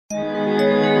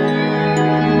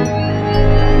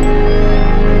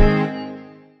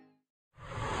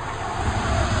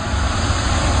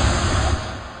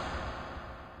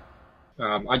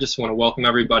I just want to welcome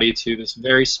everybody to this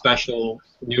very special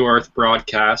New Earth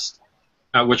broadcast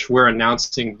at which we're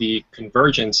announcing the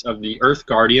convergence of the Earth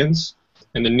Guardians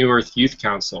and the New Earth Youth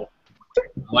Council.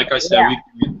 Like I said,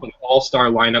 we've an all-star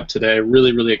lineup today.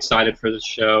 Really, really excited for this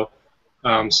show.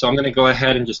 So I'm going to go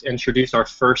ahead and just introduce our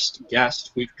first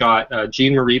guest. We've got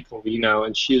Jean Marie Polino,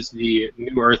 and she is the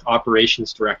New Earth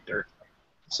Operations Director.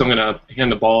 So I'm going to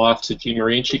hand the ball off to Jean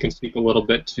Marie, and she can speak a little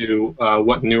bit to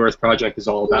what New Earth Project is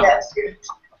all about. Yes.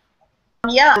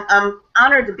 Yeah, I'm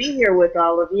honored to be here with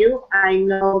all of you. I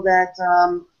know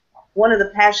that one of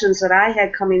the passions that I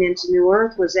had coming into New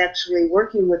Earth was actually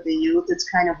working with the youth. It's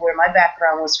kind of where my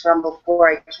background was from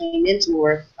before I came into New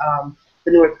Earth,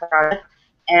 the New Earth Project.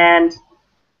 And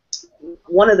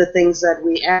one of the things that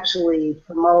we actually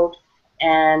promote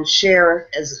and share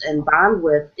and bond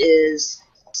with is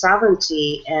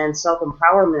sovereignty and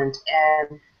self-empowerment.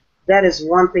 And that is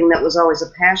one thing that was always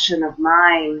a passion of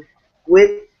mine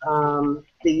with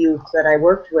the youth that I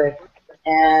worked with.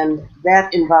 And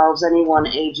that involves anyone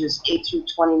ages 8 through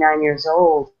 29 years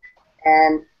old,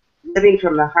 and living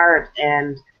from the heart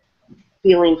and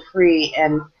feeling free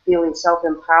and feeling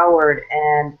self-empowered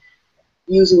and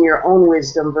using your own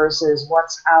wisdom versus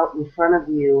what's out in front of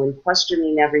you, and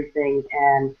questioning everything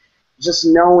and just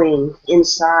knowing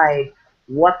inside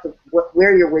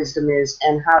where your wisdom is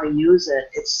and how to use it.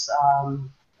 It's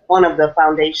one of the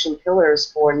foundation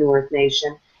pillars for New Earth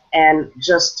Nation, and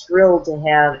just thrilled to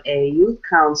have a youth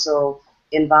council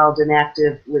involved and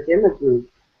active within the group.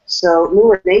 So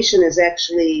New Earth Nation is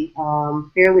actually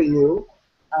fairly new,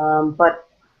 but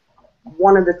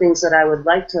one of the things that I would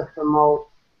like to promote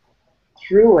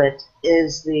through it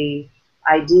is the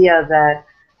idea that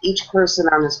each person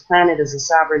on this planet is a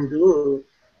sovereign being,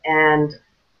 and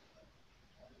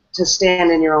to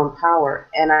stand in your own power.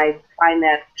 And I find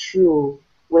that true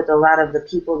with a lot of the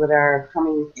people that are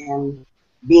coming and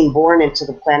being born into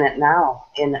the planet now.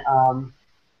 And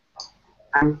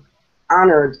I'm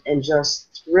honored and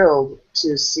just thrilled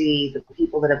to see the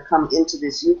people that have come into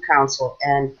this youth council,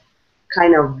 and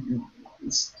kind of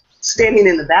standing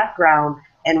in the background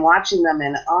and watching them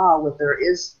in awe with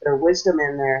their wisdom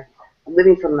and their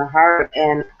living from the heart.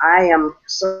 And I am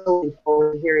so looking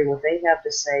forward to hearing what they have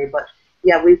to say. But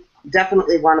yeah, we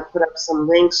definitely want to put up some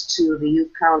links to the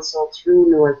Youth Council through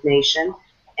New Earth Nation,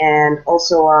 and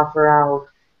also offer out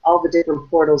all the different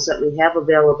portals that we have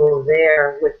available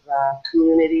there with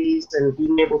communities, and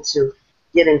being able to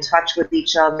get in touch with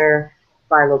each other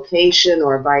by location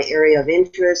or by area of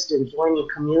interest, and joining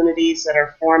communities that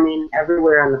are forming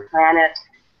everywhere on the planet.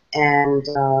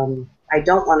 And I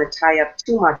don't want to tie up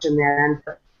too much in that end,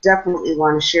 but definitely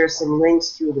want to share some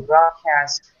links through the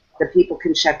broadcast that people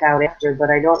can check out after,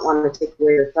 but I don't want to take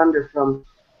away the thunder from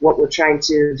what we're trying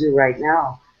to do right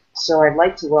now. So I'd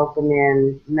like to welcome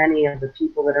in many of the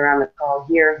people that are on the call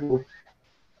here who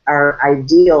are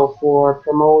ideal for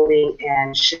promoting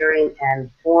and sharing and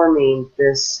forming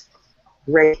this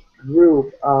great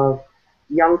group of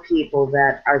young people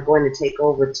that are going to take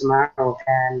over tomorrow.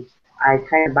 And I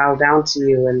kind of bow down to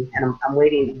you, and I'm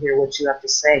waiting to hear what you have to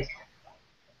say.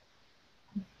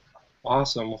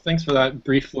 Awesome. Well, thanks for that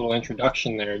brief little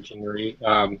introduction there, Jean Marie.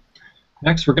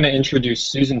 Next, we're going to introduce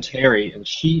Susan Terry, and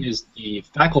she is the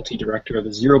faculty director of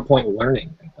the 0 Point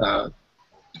Learning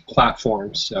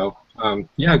platform. So,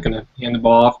 yeah, I'm going to hand the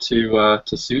ball off to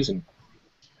Susan.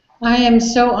 I am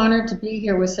so honored to be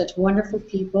here with such wonderful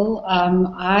people.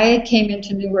 I came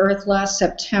into New Earth last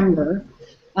September,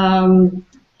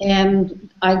 and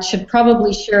I should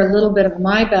probably share a little bit of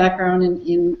my background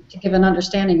to give an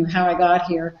understanding of how I got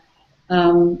here.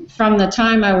 From the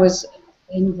time I was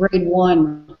in grade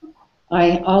 1,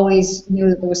 I always knew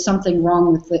that there was something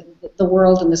wrong with the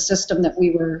world and the system that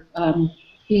we were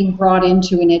being brought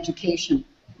into in education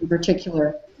in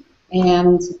particular.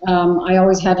 And I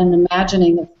always had an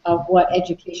imagining of what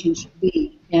education should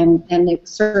be. And it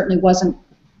certainly wasn't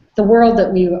the world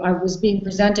that I was being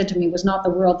presented to me was not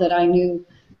the world that I knew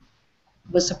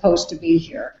was supposed to be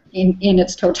here in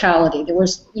its totality. There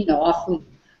was, awfully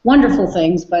wonderful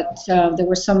things, but there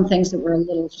were some things that were a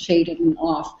little shaded and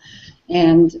off.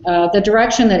 And the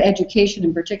direction that education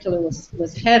in particular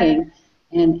was heading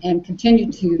and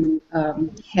continued to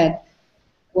head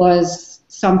was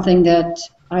something that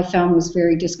I found was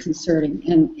very disconcerting,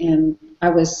 and I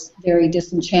was very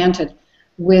disenchanted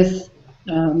with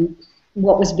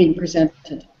what was being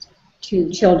presented to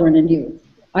children and youth.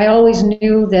 I always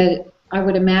knew that I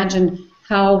would imagine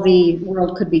how the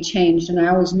world could be changed, and I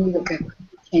always knew that there could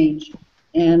be change,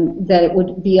 and that it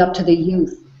would be up to the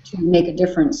youth to make a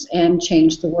difference and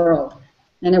change the world.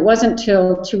 And it wasn't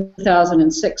till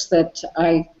 2006 that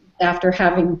I, after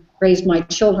having raised my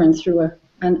children through a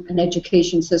an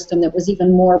education system that was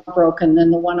even more broken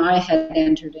than the one I had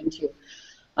entered into.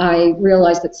 I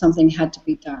realized that something had to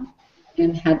be done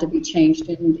and had to be changed,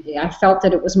 and I felt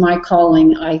that it was my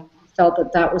calling. I felt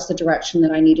that that was the direction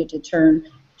that I needed to turn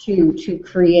to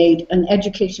create an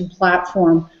education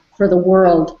platform for the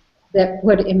world that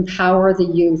would empower the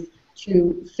youth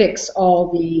to fix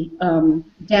all the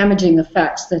damaging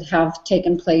effects that have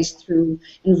taken place through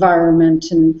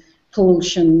environment and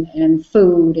pollution and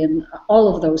food and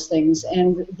all of those things,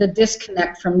 and the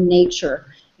disconnect from nature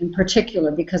in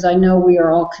particular, because I know we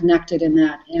are all connected in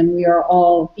that, and we are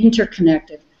all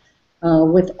interconnected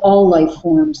with all life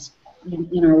forms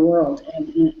in our world and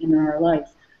in our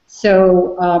life.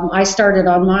 So I started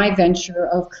on my venture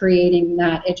of creating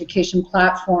that education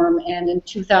platform, and in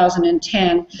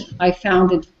 2010 I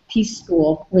founded Peace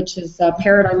School, which is a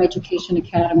Paradigm Education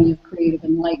Academy of Creative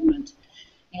Enlightenment.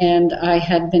 And I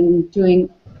had been doing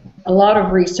a lot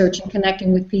of research and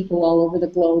connecting with people all over the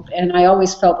globe, and I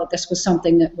always felt that this was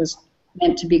something that was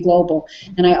meant to be global,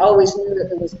 and I always knew that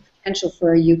there was potential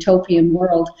for a utopian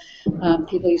world.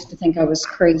 People used to think I was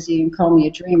crazy and call me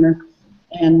a dreamer,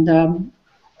 and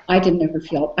I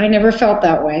never felt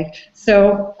that way.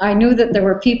 So I knew that there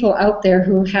were people out there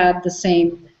who had the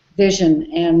same vision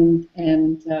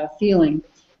and feeling.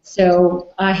 So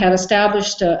I had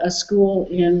established a school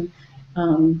in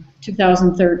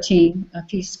 2013, a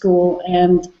Peace School,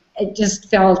 and it just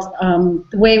felt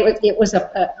the way it was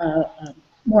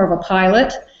more of a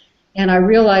pilot, and I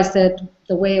realized that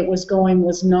the way it was going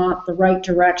was not the right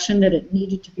direction, that it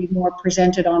needed to be more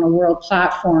presented on a world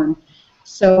platform.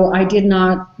 So I did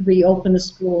not reopen the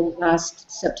school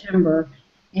last September,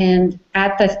 and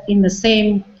at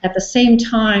the same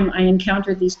time I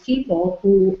encountered these people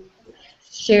who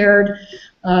shared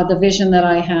the vision that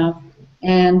I have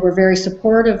and were very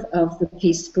supportive of the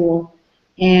Peace School.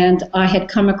 And I had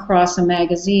come across a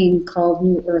magazine called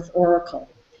New Earth Oracle,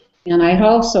 and I had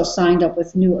also signed up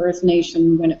with New Earth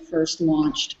Nation when it first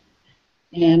launched.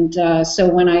 And so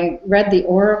when I read the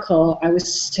Oracle, I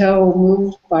was so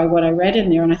moved by what I read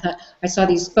in there, and I thought, I saw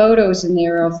these photos in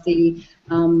there of the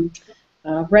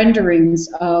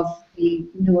renderings of the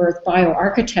New Earth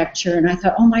bioarchitecture, and I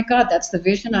thought, oh my God, that's the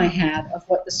vision I had of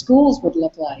what the schools would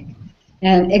look like.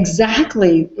 And it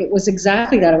was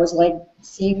exactly that. It was like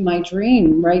seeing my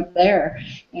dream right there.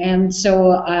 And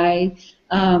so I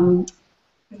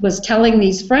was telling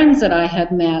these friends that I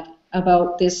had met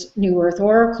about this New Earth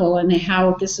Oracle and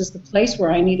how this is the place where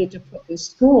I needed to put this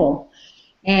school.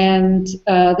 And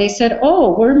they said,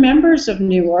 oh, we're members of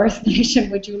New Earth Nation.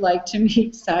 Would you like to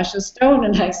meet Sasha Stone?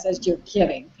 And I said, you're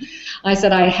kidding. I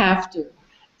said, I have to.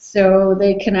 So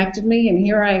they connected me, and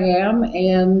here I am.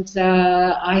 And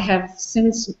I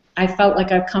felt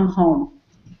like I've come home.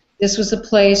 This was a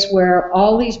place where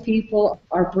all these people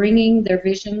are bringing their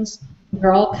visions.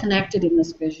 We're all connected in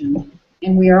this vision.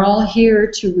 And we are all here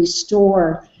to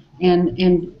restore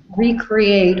and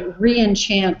recreate,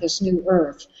 re-enchant this new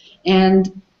earth.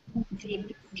 And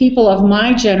the people of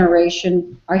my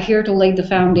generation are here to lay the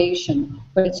foundation.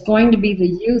 But it's going to be the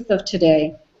youth of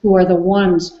today who are the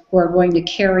ones who are going to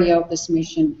carry out this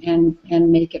mission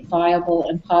and make it viable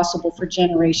and possible for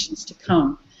generations to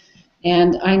come.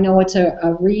 And I know it's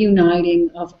a reuniting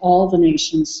of all the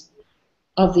nations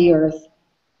of the earth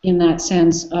in that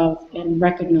sense of and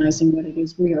recognizing what it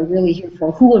is we are really here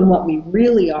for, who and what we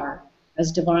really are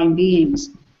as divine beings,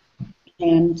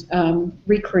 and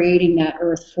recreating that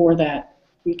earth for that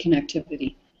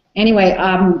reconnectivity. Anyway,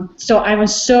 so I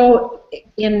was so,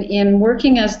 in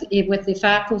working with the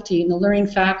faculty, in the learning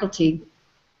faculty,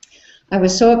 I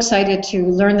was so excited to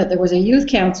learn that there was a youth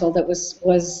council that was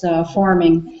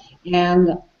forming,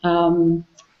 and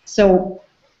so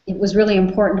it was really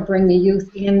important to bring the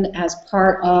youth in as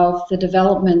part of the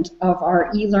development of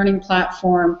our e-learning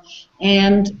platform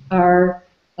and our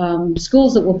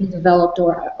schools that will be developed,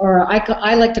 or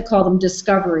I like to call them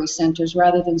discovery centers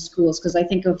rather than schools, because I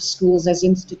think of schools as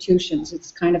institutions.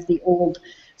 It's kind of the old.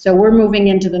 So we're moving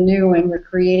into the new, and we're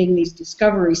creating these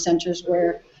discovery centers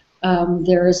where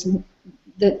there is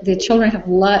the children have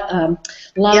live,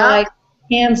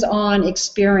 hands-on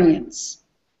experience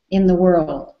in the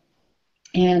world,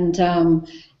 and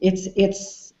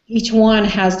it's each one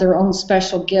has their own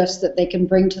special gifts that they can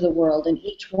bring to the world, and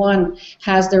each one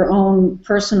has their own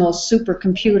personal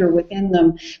supercomputer within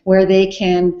them where they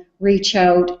can reach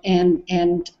out and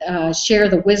share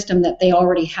the wisdom that they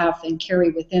already have and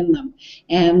carry within them.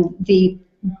 And the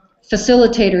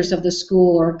facilitators of the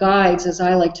school, or guides as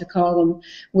I like to call them,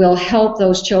 will help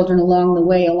those children along the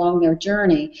way, along their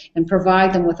journey, and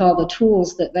provide them with all the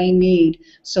tools that they need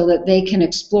so that they can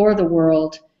explore the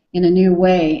world in a new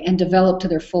way and develop to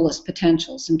their fullest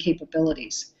potentials and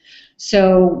capabilities.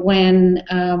 So when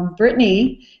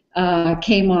Brittany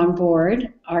came on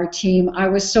board our team, I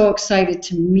was so excited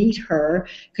to meet her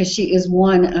because she is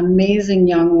one amazing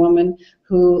young woman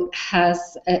who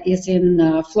is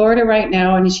in Florida right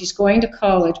now, and she's going to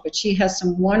college, but she has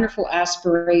some wonderful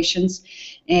aspirations.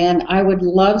 And I would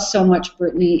love so much,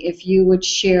 Brittany, if you would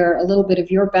share a little bit of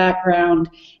your background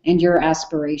and your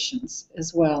aspirations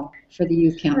as well for the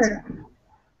Youth Council. Sure.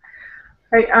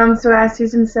 Right, so as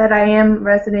Susan said, I am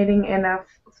residing in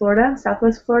Florida,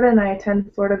 Southwest Florida, and I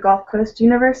attend Florida Gulf Coast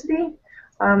University.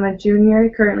 I'm a junior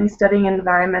currently studying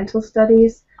environmental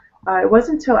studies. It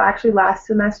wasn't until actually last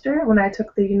semester when I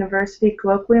took the university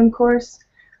colloquium course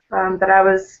that I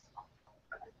was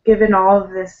given all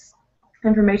of this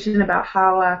information about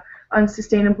how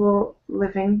unsustainable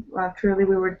living truly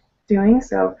we were doing.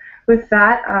 So with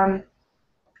that,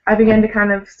 I began to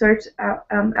kind of search out,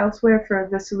 elsewhere for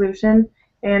the solution,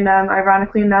 and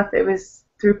ironically enough, it was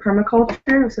through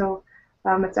permaculture. So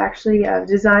it's actually a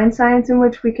design science in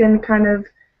which we can kind of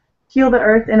heal the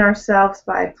earth in ourselves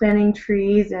by planting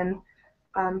trees and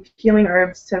healing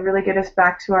herbs to really get us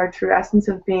back to our true essence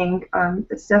of being.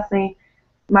 It's definitely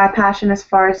my passion as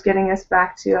far as getting us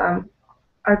back to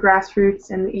our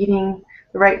grassroots and eating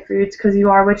the right foods, because you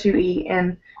are what you eat,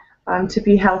 and to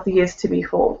be healthy is to be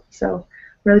whole. So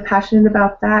really passionate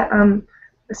about that.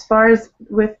 As far as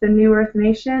with the New Earth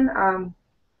Nation,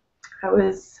 I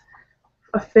was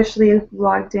officially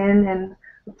logged in and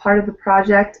a part of the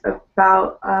project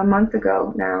about a month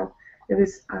ago now. It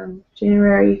was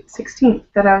January 16th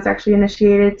that I was actually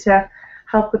initiated to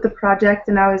help with the project,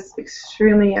 and I was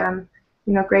extremely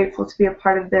grateful to be a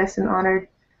part of this and honored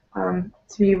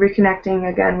to be reconnecting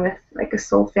again with like a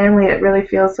soul family. It really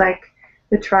feels like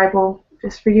the tribal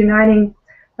just reuniting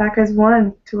back as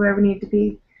one to where we need to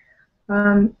be.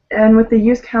 And with the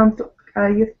Youth Council,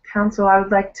 I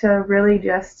would like to really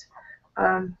just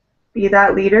be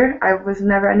that leader. I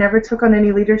never took on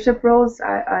any leadership roles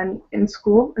in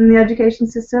school, in the education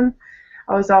system.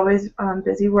 I was always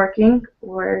busy working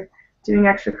or doing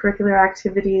extracurricular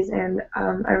activities, and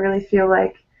I really feel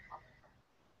like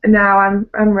now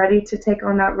I'm ready to take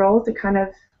on that role to kind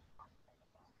of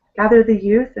gather the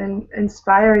youth and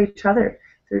inspire each other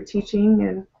through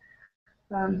teaching,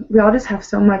 and we all just have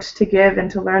so much to give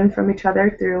and to learn from each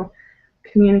other through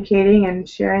communicating and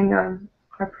sharing our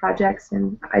projects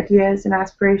and ideas and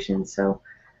aspirations. So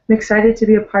I'm excited to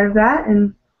be a part of that,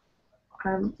 and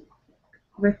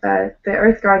with the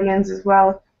Earth Guardians as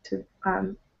well, to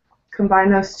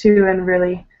combine those two and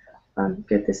really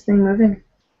get this thing moving.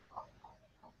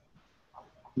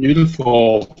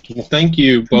 Beautiful. Well, thank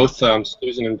you both,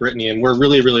 Susan and Brittany, and we're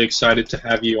really, really excited to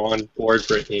have you on board,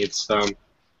 Brittany.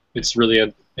 It's really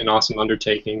an awesome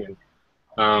undertaking,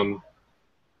 and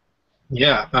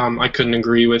I couldn't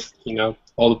agree with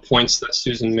all the points that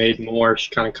Susan made more.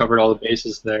 She kind of covered all the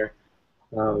bases there.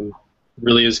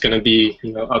 Really is going to be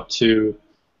up to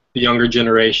the younger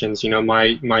generations,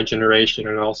 my generation,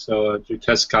 and also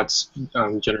Xiuhtezcat's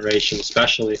generation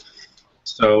especially.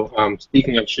 So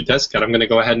speaking of Xiuhtezcatl, I'm going to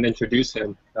go ahead and introduce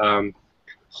him.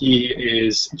 He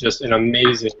is just an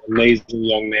amazing, amazing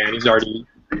young man. He's already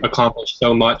accomplished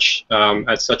so much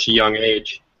at such a young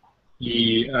age.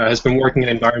 He has been working in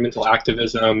environmental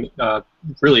activism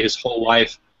really his whole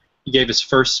life. He gave his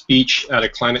first speech at a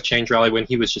climate change rally when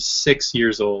he was just 6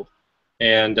 years old.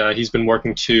 And he's been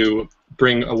working to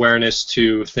bring awareness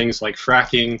to things like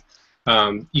fracking,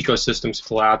 ecosystems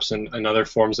collapse, and other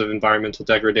forms of environmental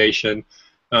degradation,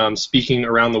 speaking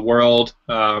around the world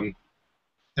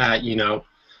at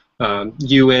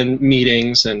UN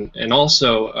meetings, and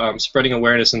also spreading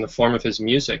awareness in the form of his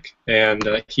music. And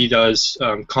he does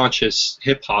conscious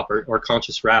hip-hop or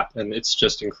conscious rap, and it's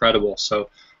just incredible. So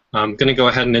I'm going to go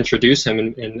ahead and introduce him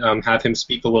and have him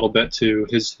speak a little bit to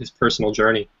his personal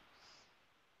journey.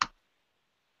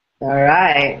 All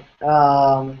right.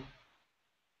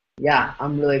 Yeah,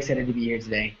 I'm really excited to be here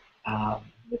today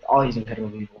with all these incredible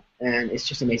people, and it's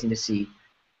just amazing to see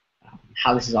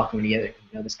how this is all coming together.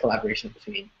 This collaboration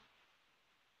between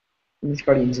these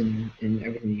Guardians and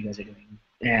everything you guys are doing,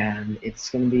 and it's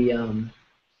going to be. I'm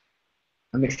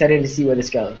excited to see where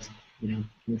this goes. I'm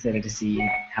excited to see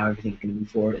how everything's going to move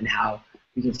forward and how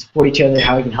we can support each other,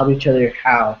 how we can help each other,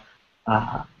 how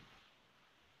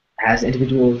as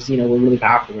individuals, we're really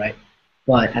powerful, right?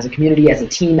 But as a community, as a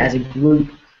team, as a group,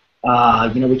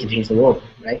 we can change the world,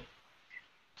 right?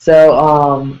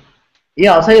 So,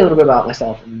 yeah, I'll tell you a little bit about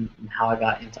myself and how I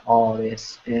got into all of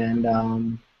this. And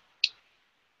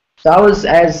so I was,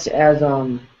 as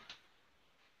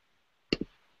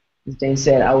Dane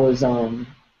said, I was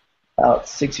about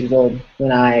 6 years old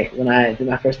when I did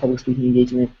my first public speaking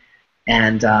engagement,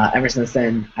 and ever since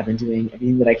then I've been doing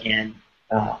everything that I can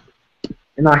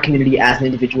in our community as an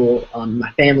individual,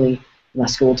 my family, my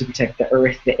school, to protect the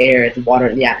earth, the air, the water,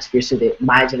 and the atmosphere, so that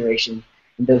my generation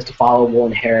and those to follow will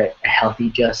inherit a healthy,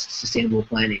 just, sustainable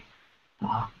planet.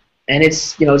 And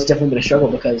it's it's definitely been a struggle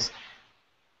because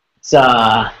it's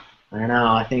I don't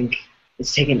know, I think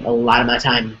it's taken a lot of my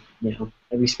time.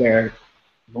 Every spare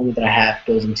moment that I have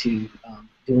goes into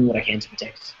doing what I can to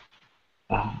protect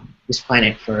this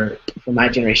planet for my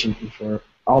generation and for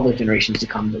all the generations to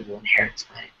come that will inherit this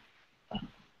planet.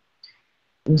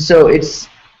 And so it's,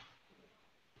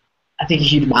 I think, a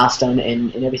huge milestone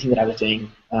in everything that I was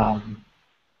doing.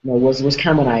 Was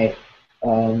kind of when I,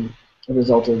 a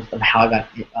result of how I got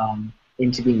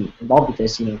into being involved with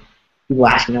this. People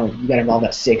ask, you got involved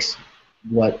at 6.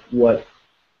 What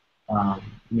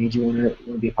made you want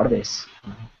to be a part of this?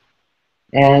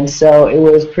 And so it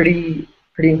was pretty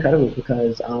incredible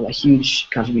because a huge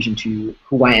contribution to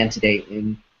who I am today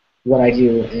and what I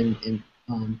do, and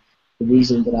the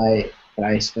reason that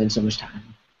I spend so much time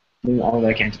doing all that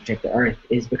I can to protect the earth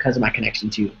is because of my connection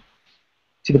to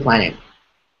the planet,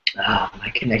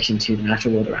 my connection to the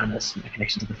natural world around us, my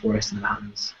connection to the forests and the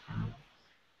mountains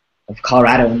of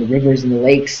Colorado and the rivers and the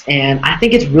lakes. And I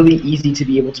think it's really easy to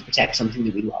be able to protect something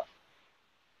that we love,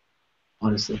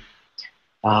 honestly.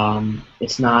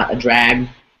 It's not a drag.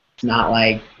 It's not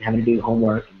like having to do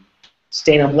homework and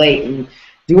staying up late and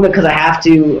doing it because I have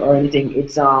to or anything.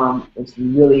 It's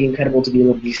really incredible to be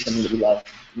able to do something that we love.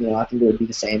 I think it would be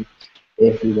the same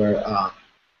if we were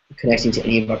connecting to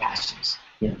any of our passions.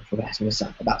 If we're passionate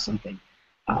about something.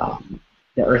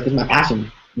 The earth is my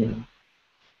passion.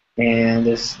 And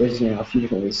there's a few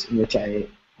different ways in which I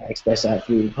express that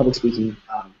through public speaking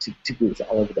to groups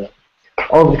all over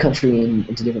the country and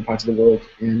into different parts of the world.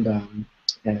 And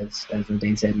as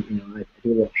Dane said, I do a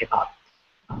little hip hop,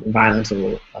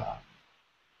 environmental,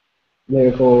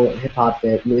 lyrical hip hop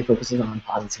that really focuses on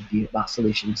positivity, about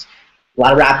solutions. A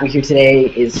lot of rap we hear today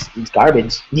is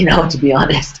garbage, to be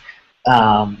honest.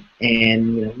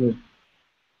 And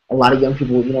a lot of young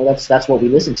people, that's what we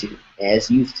listen to as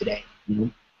youth today.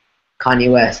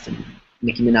 Kanye West and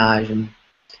Nicki Minaj, and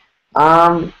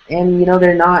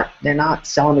they're not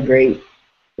selling a great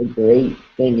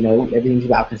thing. Everything's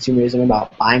about consumerism,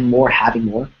 about buying more, having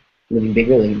more, living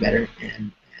bigger, living better,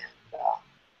 and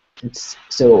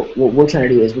so what we're trying to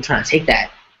do is we're trying to take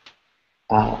that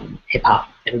hip hop.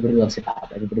 Everybody loves hip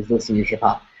hop. Everybody's listening to hip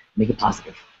hop. Make it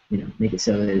positive. Make it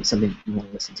so that it's something you want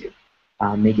to listen to.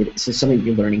 Make it so something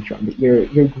you're learning from, that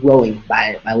you're growing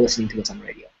by listening to what's on the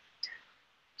radio.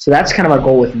 So that's kind of our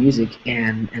goal with music,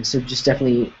 and so just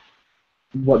definitely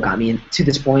what got me to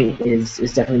this point is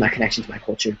definitely my connection to my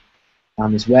culture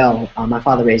as well. My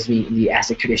father raised me in the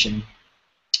Aztec tradition,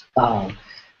 and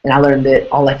I learned that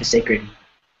all life is sacred.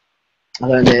 I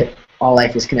learned that all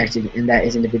life is connected, and that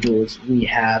as individuals we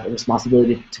have a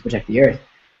responsibility to protect the earth.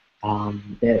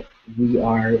 That we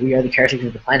are the caretakers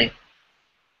of the planet,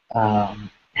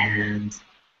 and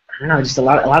I don't know, just a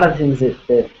lot of things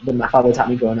that my father taught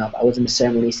me growing up. I was in a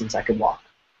ceremony since I could walk.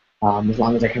 As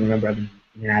long as I can remember, I've been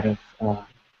in and out of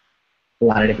a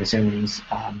lot of different ceremonies.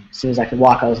 As soon as I could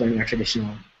walk, I was learning our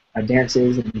traditional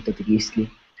dances and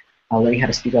Xiuhtezcatl. Learning how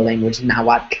to speak our language,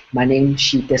 Nahuatl. My name,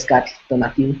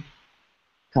 Xiuhtezcatl,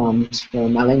 comes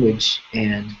from my language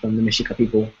and from the Mexica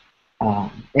people.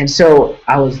 And so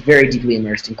I was very deeply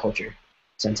immersed in culture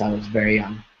since I was very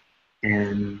young.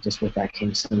 And just with that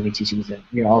came so many teachings that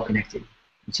we are all connected,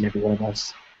 each and every one of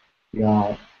us. We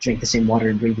all drink the same water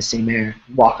and breathe the same air,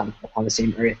 walk upon the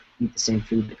same earth, eat the same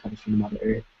food that comes from the Mother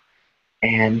Earth.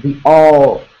 And we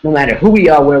all, no matter who we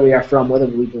are, where we are from, whether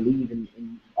we believe in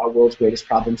our world's greatest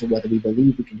problems or whether we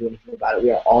believe we can do anything about it,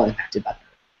 we are all impacted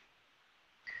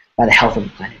by the health of the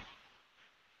planet.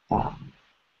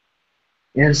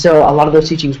 And so a lot of those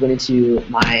teachings went into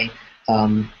my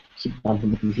keep bumping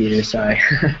the computer, sorry.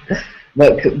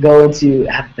 But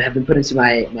have been put into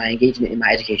my engagement in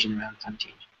my education around climate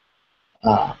change.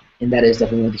 And that is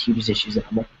definitely one of the hugest issues that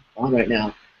I'm working on right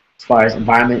now. As far as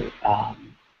environment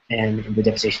and the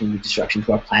devastation and the destruction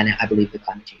to our planet, I believe that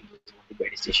climate change is one of the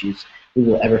greatest issues we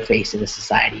will ever face as a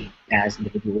society, as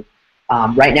individuals.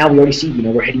 Right now we already see,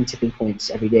 we're hitting tipping points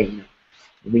every day.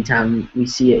 Every time we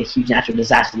see a huge natural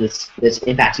disaster that's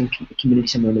impacting community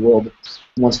somewhere in the world, it's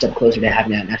one step closer to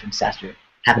having that natural disaster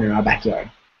happen in our backyard.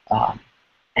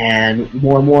 And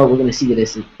more we're going to see that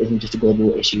this isn't just a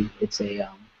global issue. It's an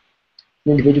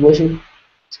individual issue.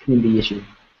 It's a community issue.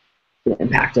 It's going to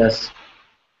impact us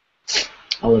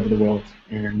all over the world.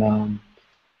 And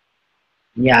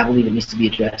yeah, I believe it needs to be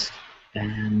addressed.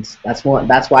 And that's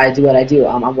why I do what I do.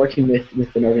 I'm working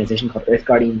with an organization called Earth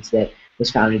Guardians that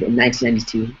was founded in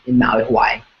 1992 in Maui,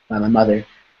 Hawaii, by my mother.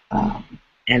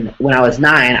 And when I was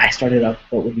 9, I started up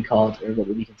what would be called, or what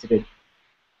would be considered,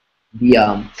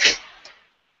 the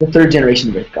third generation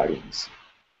of Earth Guardians.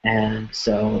 And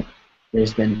so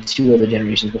there's been 2 other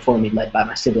generations before me, led by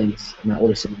my siblings, my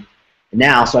older siblings. And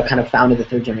now, so I kind of founded the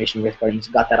 3rd generation of Earth Guardians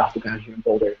and got that off the ground here in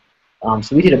Boulder.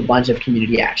 So we did a bunch of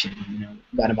community action,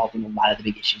 got involved in a lot of the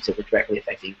big issues that were directly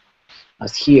affecting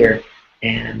us here.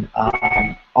 And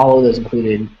all of those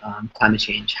included climate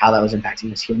change, how that was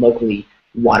impacting us here locally,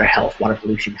 water health, water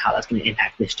pollution, how that's going to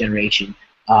impact this generation,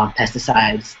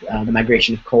 pesticides, the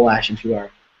migration of coal ash into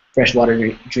our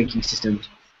freshwater drinking systems,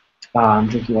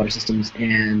 drinking water systems,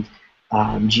 and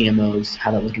GMOs, how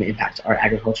that was going to impact our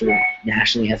agriculture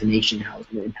nationally as a nation, how it was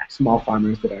going to impact small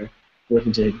farmers that are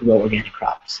working to grow organic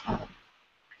crops.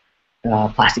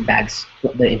 Plastic bags,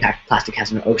 the impact plastic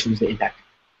has on our oceans, the impact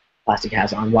plastic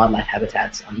has on wildlife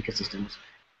habitats, on ecosystems.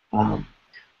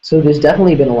 So there's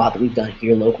definitely been a lot that we've done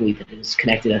here locally that has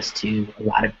connected us to a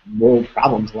lot of world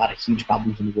problems, a lot of huge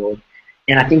problems in the world.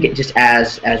 And I think it just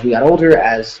as we got older,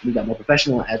 as we got more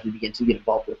professional, as we began to get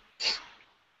involved with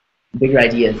bigger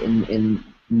ideas and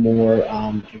more,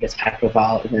 I guess,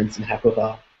 high-profile events and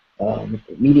high-profile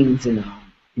meetings, and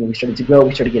we started to grow.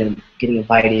 We started getting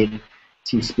invited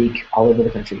to speak all over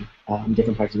the country, in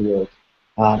different parts of the world.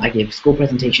 I gave school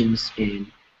presentations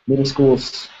in middle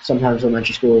schools, sometimes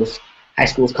elementary schools, high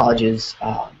schools, colleges,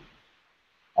 all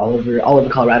over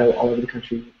Colorado, all over the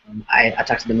country. I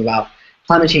talked to them about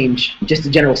climate change, just the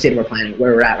general state of our planet,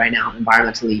 where we're at right now,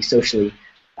 environmentally, socially,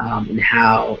 and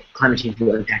how climate change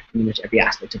will impact pretty much every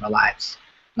aspect of our lives,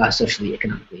 socially,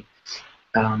 economically,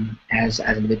 as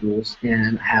individuals.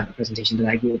 And I have a presentation that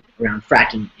I gave around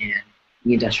fracking and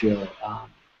the industrial,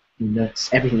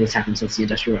 that's everything that's happened since the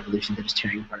Industrial Revolution that is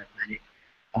tearing apart our planet.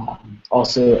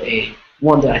 Also,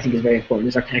 one that I think is very important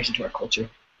is our connection to our culture.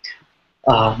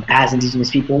 As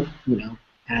Indigenous people,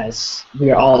 as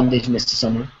we are all indigenous to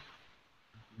somewhere,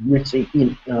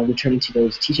 returning to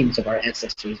those teachings of our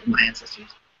ancestors and my ancestors,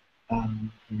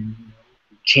 and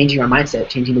changing our mindset,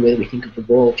 changing the way that we think of the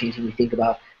world, changing the way we think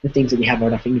about the things that we have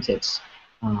at our fingertips,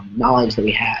 knowledge that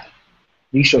we have,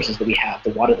 resources that we have,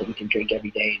 the water that we can drink every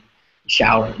day, and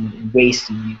shower, and waste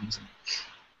and use.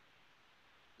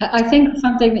 I think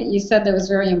something that you said that was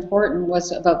very important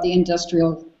was about the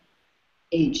industrial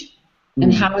age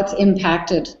and how it's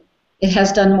impacted. It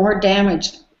has done more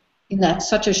damage in that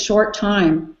such a short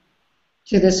time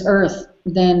to this earth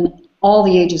than all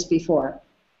the ages before.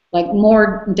 Like,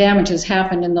 more damage has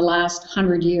happened in the last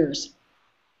 100 years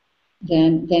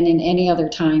than in any other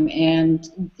time.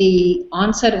 And the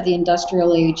onset of the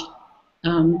industrial age,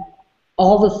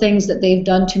 all the things that they've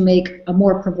done to make a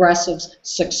more progressive,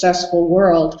 successful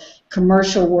world,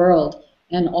 commercial world,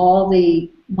 and all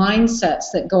the mindsets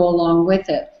that go along with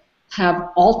it have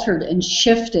altered and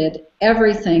shifted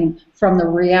everything from the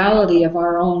reality of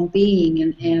our own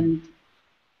being and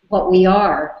what we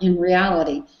are in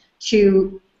reality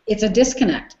to, it's a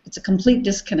disconnect. It's a complete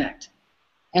disconnect.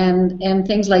 And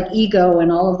things like ego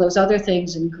and all of those other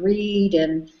things, and greed,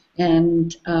 and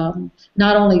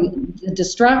not only the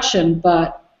destruction,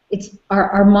 but it's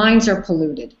our minds are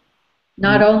polluted.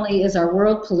 Not only is our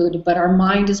world polluted, but our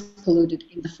mind is polluted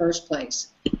in the first place.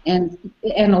 And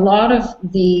a lot of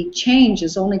the change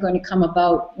is only going to come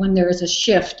about when there is a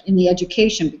shift in the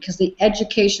education, because the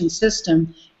education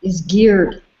system is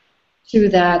geared to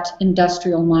that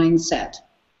industrial mindset,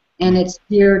 and it's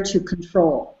geared to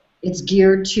control. It's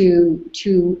geared to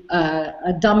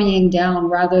a dummying down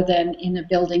rather than in a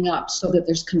building up, so that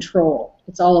there's control.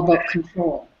 It's all about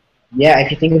control. Yeah,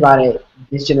 if you think about it,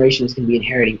 this generation is going to be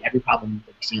inheriting every problem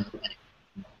that we see on the planet.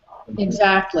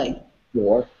 Exactly.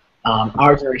 War.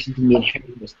 Our generation is going to be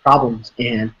inheriting those problems,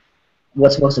 and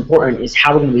what's most important is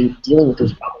how we're going to be dealing with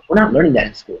those problems. We're not learning that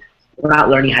in school. We're not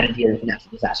learning how to deal with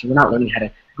natural disaster. We're not learning how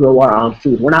to grow our own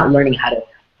food. We're not learning how to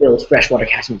build freshwater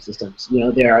catchment systems.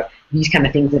 There are these kind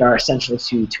of things that are essential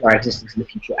to our existence in the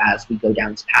future as we go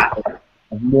down this path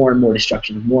of more and more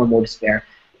destruction, of more and more despair.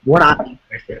 We're not being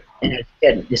perfect. And as I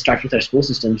said, this starts with our school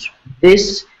systems.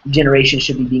 This generation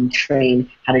should be being trained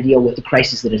how to deal with the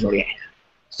crisis that is already at hand.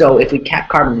 So if we cap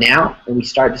carbon now and we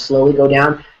start to slowly go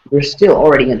down, we're still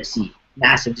already going to see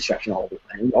massive destruction all over the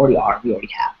planet. We already are. We already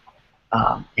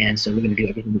have. And so we're going to do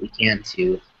everything that we can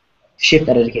to shift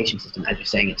that education system. As you're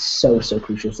saying, it's so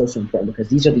crucial, so important, because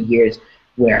these are the years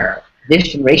where this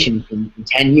generation, in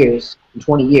 10 years, in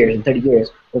 20 years, in 30 years,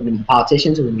 we're going to be the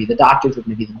politicians, we're going to be the doctors, we're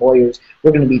going to be the lawyers,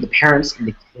 we're going to be the parents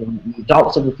and the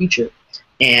adults of the future.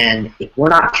 And if we're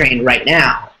not trained right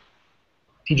now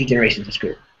future generations are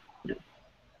screwed. You know?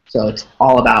 So it's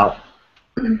all about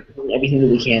doing everything that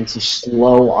we can to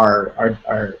slow our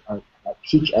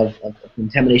peak of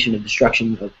contamination, of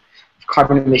destruction, of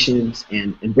carbon emissions,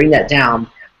 and bring that down,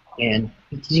 and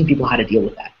teaching people how to deal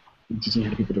with that, and teaching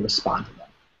how people to respond to that.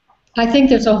 I think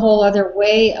there's a whole other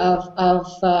way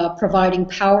of providing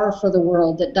power for the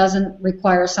world that doesn't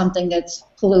require something that's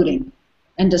polluting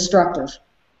and destructive.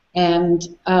 And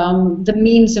the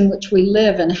means in which we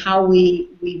live and how we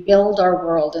build our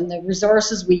world and the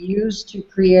resources we use to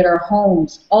create our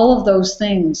homes, all of those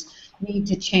things need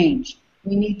to change.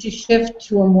 We need to shift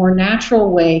to a more natural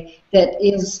way that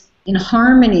is in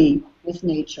harmony with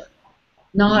nature,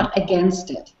 not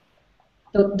against it.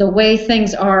 The way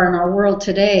things are in our world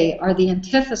today are the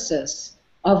antithesis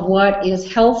of what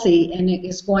is healthy, and it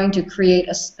is going to create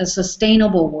a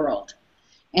sustainable world.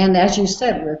 And as you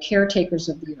said, we're caretakers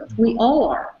of the earth. We all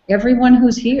are. Everyone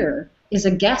who's here is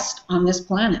a guest on this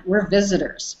planet. We're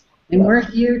visitors. And we're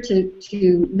here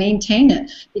to maintain it,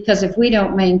 because if we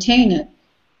don't maintain it,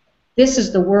 this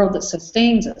is the world that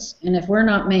sustains us. And if we're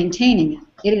not maintaining it,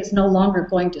 it is no longer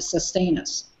going to sustain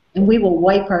us. And we will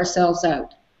wipe ourselves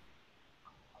out.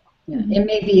 Yeah, it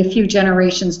may be a few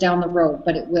generations down the road,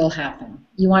 but it will happen.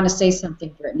 You want to say something,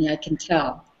 Brittany? I can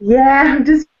tell. Yeah,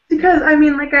 just because, I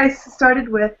mean, like I started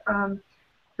with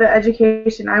the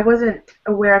education, I wasn't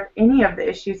aware of any of the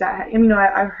issues that,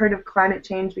 I've heard of climate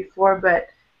change before, but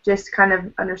just kind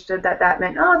of understood that that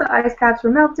meant, oh, the ice caps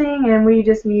were melting and we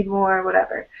just need more,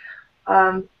 whatever.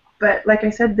 But like I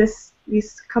said,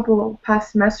 these couple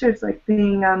past semesters, like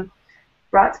being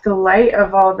brought to the light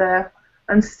of all the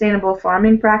unsustainable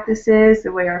farming practices,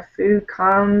 the way our food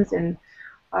comes, and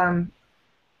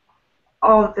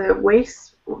all of the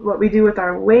waste, what we do with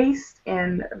our waste,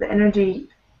 and the energy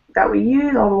that we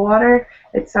use, all the water,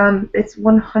 it's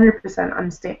 100%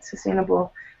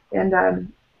 unsustainable.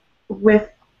 And with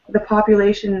the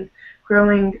population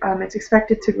growing, it's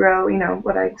expected to grow,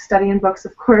 what I study in books,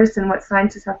 of course, and what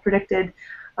scientists have predicted,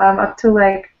 up to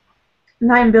like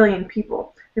 9 billion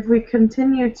people. If we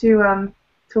continue to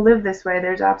live this way,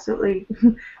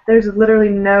 there's literally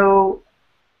no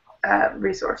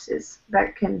resources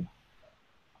that can.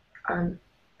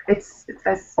 It's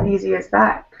as easy as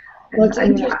that. Well, it's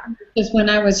interesting because when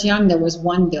I was young, there was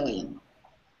 1 billion.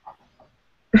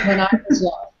 When I was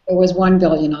young, there was 1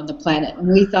 billion on the planet, and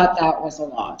we thought that was a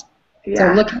lot. Yeah.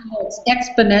 So look how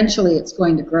exponentially it's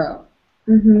going to grow.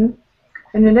 Mhm.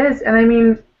 And it is. And I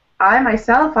mean, I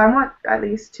myself, I want at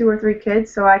least 2 or 3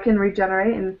 kids so I can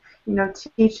regenerate and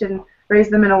teach and raise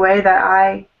them in a way that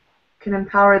I can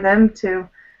empower them to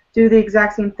do the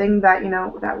exact same thing that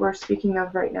that we're speaking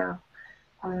of right now.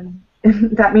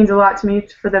 That means a lot to me,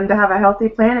 for them to have a healthy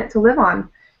planet to live on,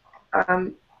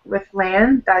 with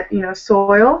land, that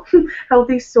soil,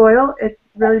 healthy soil. It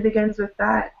really begins with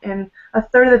that. And a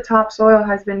third of the topsoil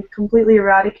has been completely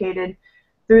eradicated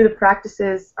through the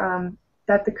practices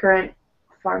that the current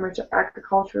farmers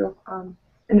agricultural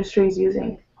industry is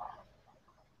using.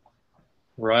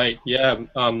 Right, yeah,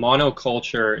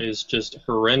 monoculture is just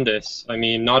horrendous. I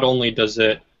mean, not only does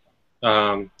it,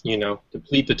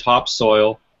 deplete the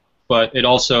topsoil, but it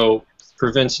also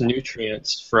prevents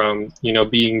nutrients from,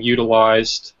 being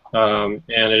utilized, and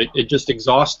it just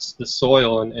exhausts the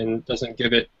soil and doesn't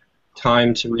give it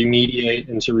time to remediate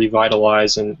and to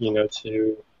revitalize and,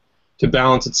 to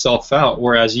balance itself out.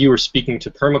 Whereas you were speaking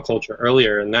to permaculture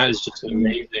earlier, and that is just an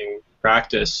amazing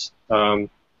practice.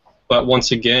 But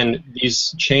once again,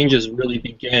 these changes really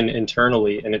begin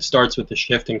internally, and it starts with the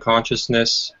shift in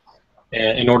consciousness,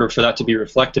 and in order for that to be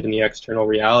reflected in the external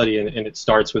reality, and it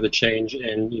starts with a change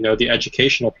in the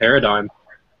educational paradigm.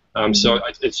 So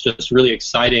it's just really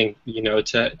exciting,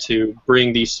 to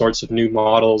bring these sorts of new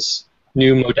models,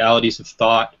 new modalities of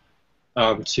thought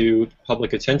to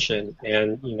public attention,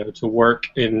 and to work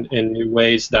in new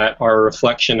ways that are a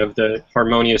reflection of the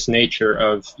harmonious nature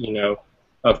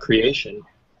of creation.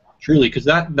 Truly, because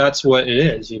that's what it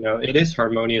is. It is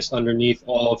harmonious underneath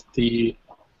all of the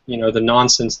the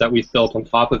nonsense that we've built on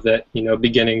top of it.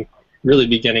 Really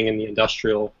beginning in the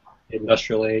industrial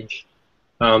age.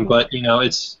 But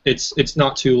it's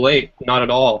not too late, not at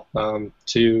all,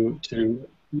 to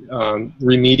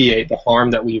remediate the harm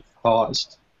that we've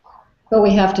caused. But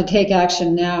we have to take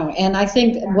action now, and I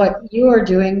think what you are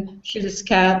doing,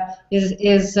 Xiuhtezcatl,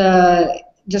 is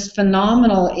just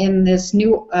phenomenal in this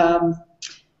new.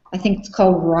 I think it's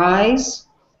called RISE.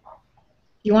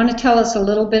 You want to tell us a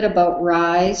little bit about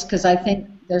RISE, because I think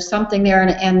there's something there,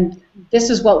 and this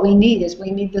is what we need. Is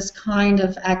we need this kind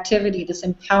of activity, this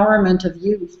empowerment of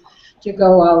youth to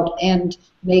go out and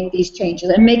make these changes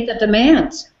and make the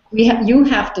demands. You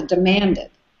have to demand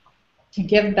it. to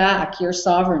give back your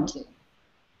sovereignty.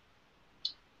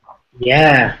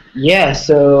 Yeah, yeah.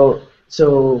 So,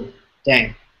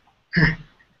 dang, I'm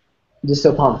just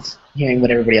so pumped hearing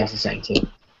what everybody else is saying too,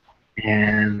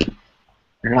 and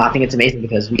I don't know, I think it's amazing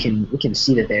because we can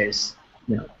see that there's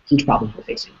huge problems we're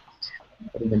facing,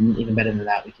 but even better than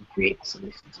that, we can create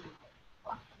solutions.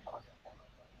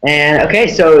 And okay,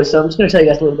 so I'm just going to tell you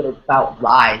guys a little bit about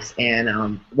Rise.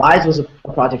 And Rise was a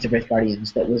project of Earth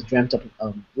Guardians that was dreamt up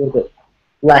a little bit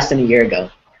less than a year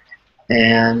ago.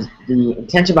 And the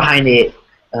intention behind it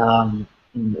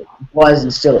was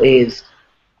and still is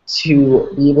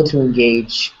to be able to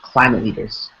engage climate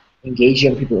leaders, engage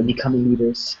young people in becoming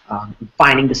leaders, in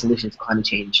finding the solutions to climate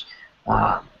change,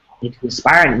 and to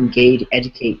inspire and engage,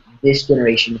 educate this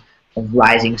generation of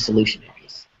rising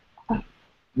solutionaries.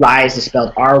 RISE is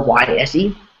spelled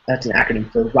R-Y-S-E. That's an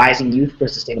acronym for Rising Youth for a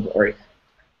Sustainable Earth.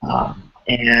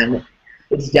 And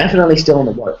it's definitely still in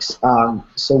the works.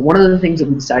 So one of the things that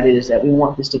we decided is that we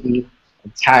want this to be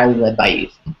entirely led by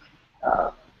youth.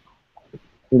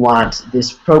 We want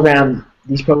these programs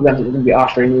that we're going to be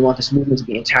offering, we want this movement to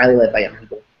be entirely led by young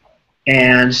people.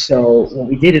 And so what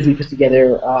we did is we put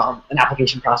together an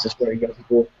application process where young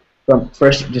people from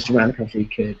first just around the country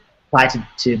could apply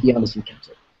to be on this youth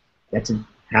council. That's to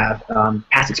have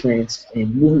past experience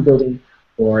in movement building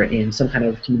or in some kind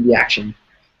of community action.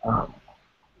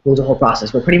 It was a whole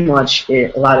process, but pretty much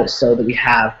it allowed it so that we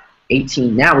have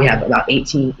 18, now we have about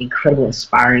 18 incredible,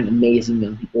 inspiring, amazing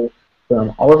young people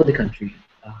from all over the country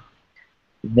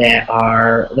that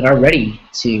are ready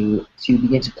to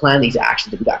begin to plan these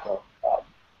actions that we got going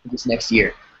this next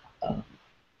year.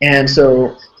 And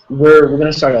so we're going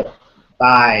to start up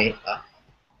by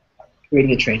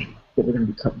creating a training that we're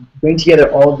going to bring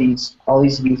together all these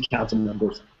youth council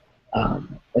members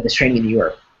at this training in New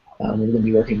York. We're going to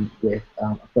be working with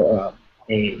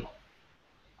a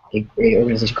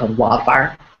organization called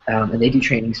Wildfire, and they do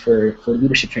trainings for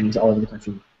leadership trainings all over the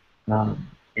country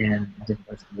and different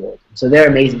parts of the world. So they're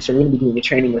amazing. So we're going to be doing a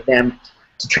training with them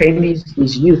to train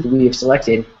these youth that we have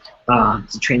selected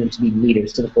to train them to be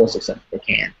leaders to the fullest extent that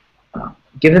they can.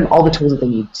 Give them all the tools that they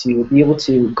need to be able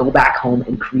to go back home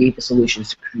and create the solutions,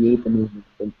 to create the movement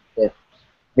that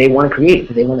they want to create,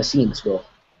 that they want to see in this world.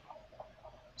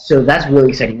 So that's really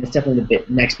exciting. That's definitely the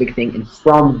next big thing. And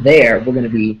from there, we're going to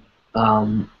be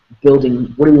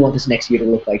building, what do we want this next year to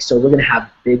look like? So we're going to have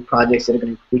big projects that are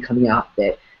going to be coming out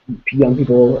that young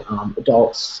people,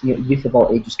 adults, youth of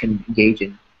all ages can engage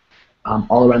in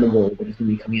all around the world. That is going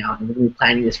to be coming out. And we're going to be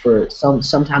planning this for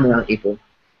sometime around April.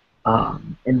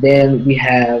 And then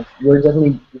we're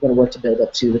definitely going to work to build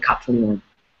up to the COP21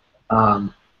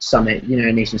 summit,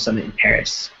 United Nations Summit in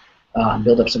Paris.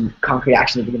 Build up some concrete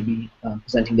action that we're going to be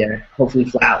presenting there. Hopefully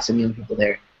fly out some young people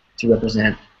there to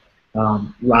represent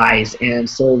RISE. And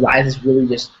so RISE is really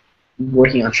just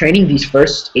working on training these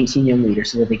first 18 young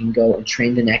leaders so that they can go and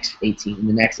train the next 18, and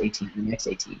the next 18, and the next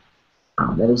 18.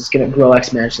 That is going to grow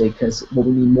exponentially, because what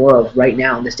we need more of right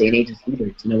now in this day and age is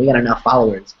leaders. We got enough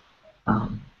followers.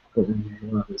 What we need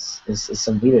more of is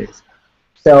some leaders.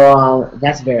 So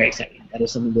that's very exciting. That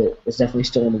is something that is definitely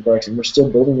still in the works, and we're still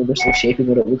building and we're still shaping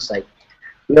what it looks like.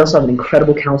 We also have an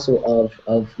incredible council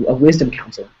of wisdom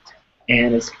council,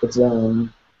 and it's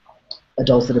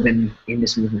adults that have been in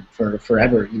this movement for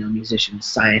forever. Musicians,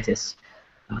 scientists,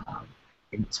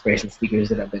 inspirational speakers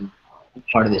that have been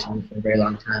part of this movement for a very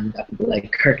long time. We've got people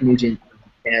like Kirk Nugent,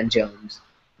 Dan Jones,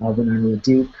 Winona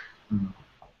Duke,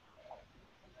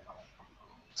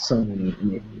 so many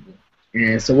amazing people.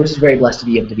 And so we're just very blessed to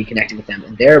be able to be connected with them.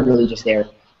 And they're really just there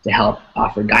to help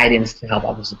offer guidance, to help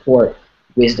offer support,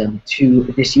 wisdom to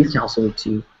this youth council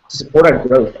to support our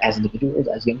growth as individuals,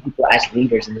 as young people, as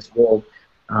leaders in this world.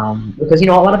 Because, a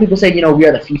lot of people say, we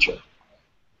are the future.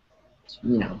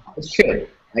 It's true,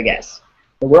 I guess.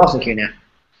 But we're also here now.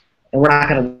 And we're not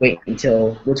going to wait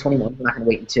until we're 21. We're not going to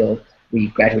wait until we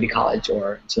graduate college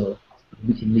or until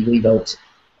we can legally vote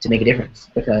to make a difference.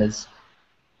 Because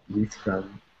youth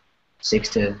from 6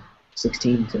 to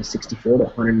 16 to 64 to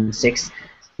 106,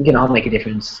 we can all make a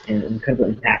difference and an incredible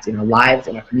impact in our lives,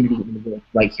 in our community, in the world,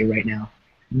 right here, right now.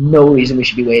 No reason we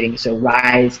should be waiting. So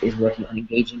RISE is working on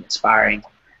engaging, inspiring,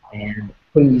 and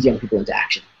putting these young people into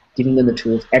action, giving them the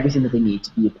tools, everything that they need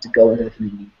to be able to go into the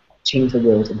community, change the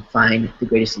world, and find the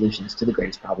greatest solutions to the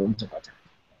greatest problems of our time.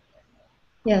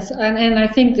 Yes, and I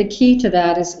think the key to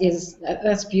that is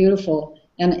that's beautiful,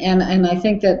 and I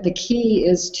think that the key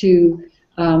is to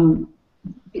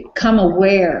become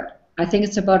aware. I think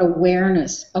it's about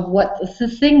awareness of what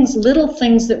the little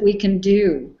things that we can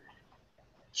do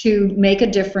to make a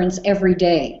difference every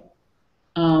day.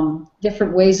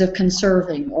 Different ways of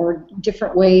conserving, or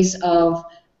different ways of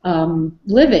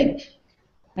living.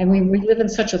 I mean, we live in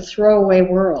such a throwaway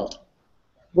world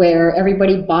where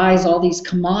everybody buys all these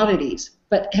commodities.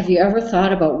 But have you ever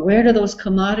thought about where do those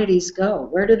commodities go?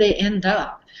 Where do they end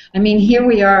up? I mean, here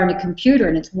we are in a computer,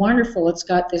 and it's wonderful. It's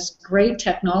got this great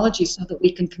technology so that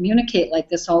we can communicate like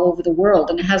this all over the world,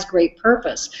 and it has great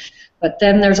purpose. But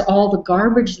then there's all the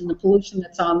garbage and the pollution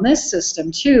that's on this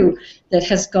system, too, that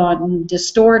has gotten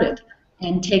distorted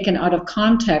and taken out of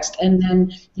context. And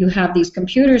then you have these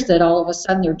computers that all of a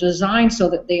sudden they're designed so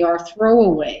that they are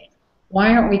throwaway.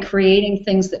 Why aren't we creating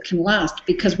things that can last?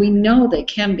 Because we know they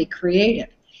can be created.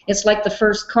 It's like the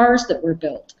first cars that were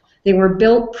built. They were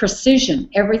built precision.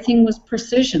 Everything was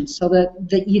precision so that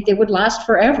they would last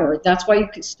forever. That's why you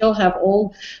could still have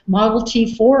old Model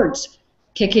T Fords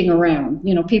kicking around.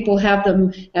 You know, people have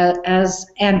them as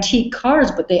antique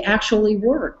cars, but they actually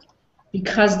work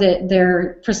because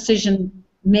they're precision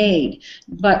made.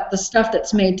 But the stuff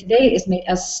that's made today is made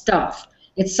as stuff.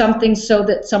 It's something so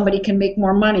that somebody can make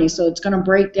more money, so it's going to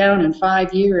break down in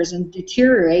 5 years and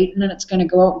deteriorate, and then it's going to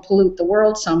go out and pollute the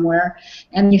world somewhere,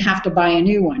 and you have to buy a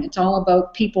new one. It's all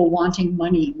about people wanting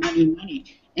money, money, money.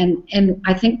 And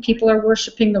I think people are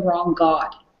worshiping the wrong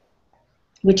God,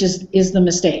 which is the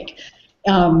mistake.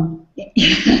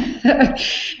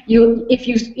 If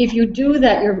you do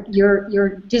that, you're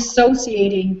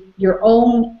dissociating your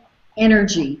own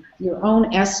energy, your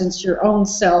own essence, your own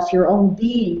self, your own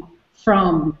being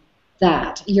from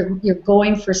that. You're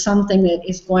going for something that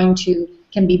is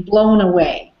can be blown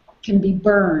away, can be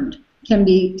burned, can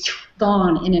be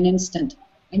gone in an instant,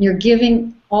 and you're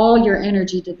giving all your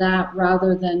energy to that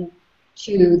rather than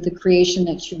to the creation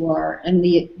that you are and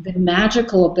the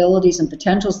magical abilities and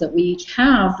potentials that we each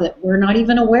have that we're not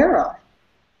even aware of.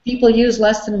 People use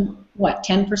less than,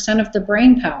 10% of the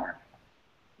brain power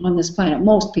on this planet.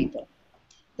 Most people,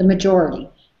 the majority,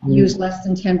 use less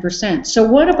than 10%. So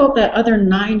what about that other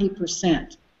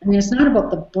 90%? I mean, it's not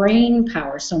about the brain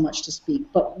power so much to speak,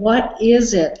 but what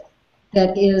is it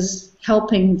that is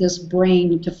helping this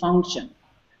brain to function?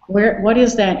 What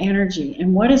is that energy,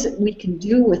 and what is it we can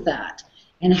do with that?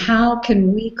 And how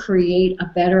can we create a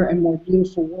better and more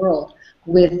beautiful world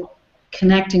with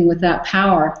connecting with that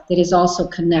power that is also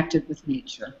connected with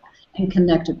nature and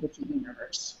connected with the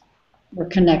universe? We're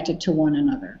connected to one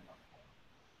another.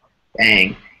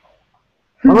 Dang.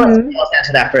 I'll let somebody else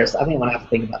answer that first. I think I'm going to have to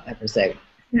think about that for a second.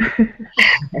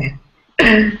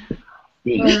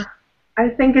 I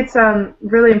think it's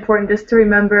really important just to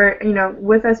remember,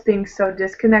 with us being so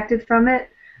disconnected from it,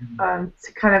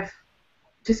 to kind of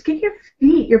just get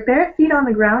your bare feet on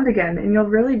the ground again, and you'll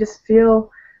really just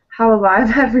feel how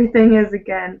alive everything is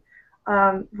again.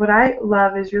 What I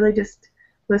love is really just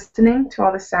listening to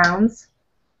all the sounds.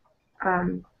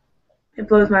 It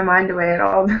blows my mind away at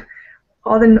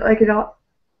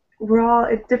we're all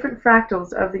at different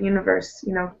fractals of the universe,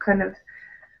 kind of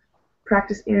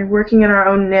practice, working in our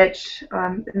own niche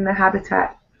in the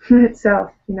habitat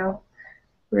itself.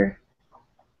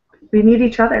 We need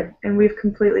each other, and we've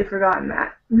completely forgotten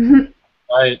that.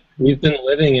 Right. We've been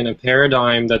living in a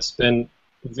paradigm that's been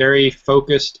very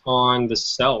focused on the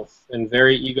self and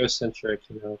very egocentric,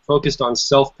 focused on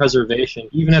self-preservation,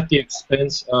 even at the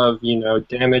expense of,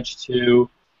 damage to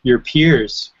your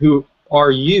peers who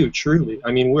are you truly.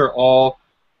 I mean, we're all,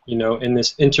 in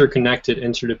this interconnected,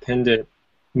 interdependent,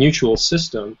 mutual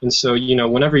system. And so,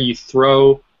 whenever you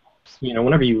throw,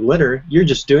 whenever you litter, you're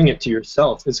just doing it to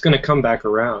yourself. It's going to come back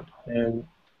around. And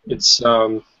it's,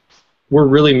 we're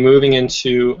really moving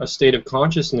into a state of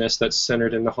consciousness that's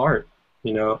centered in the heart,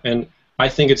 And I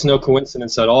think it's no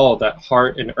coincidence at all that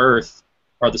heart and earth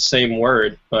are the same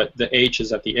word, but the H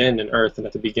is at the end in earth and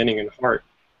at the beginning in heart.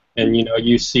 And,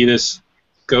 you see this,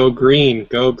 go green,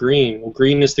 go green. Well,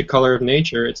 green is the color of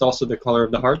nature. It's also the color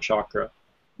of the heart chakra.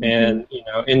 And,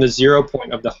 in the 0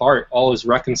 point of the heart, all is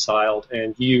reconciled,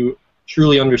 and you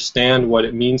truly understand what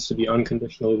it means to be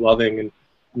unconditionally loving and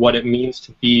what it means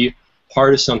to be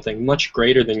part of something much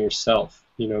greater than yourself,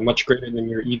 much greater than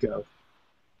your ego.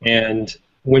 And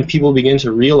when people begin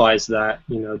to realize that,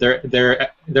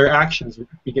 their actions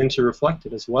begin to reflect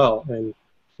it as well. And,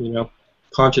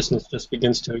 consciousness just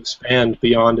begins to expand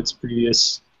beyond its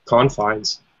previous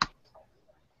confines.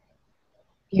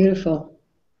 Beautiful.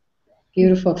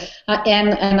 Beautiful.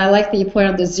 And I like that you point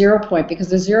out the 0 point, because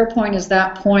the 0 point is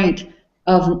that point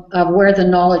of where the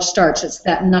knowledge starts. It's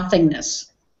that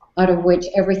nothingness out of which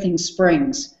everything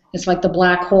springs. It's like the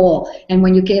black hole. And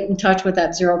when you get in touch with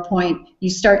that 0 point, you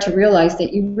start to realize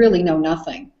that you really know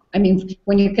nothing. I mean,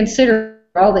 when you consider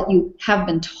all that you have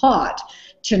been taught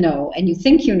to know and you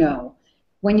think you know,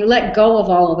 when you let go of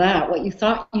all of that, what you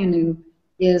thought you knew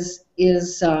is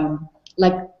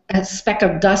like a speck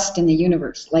of dust in the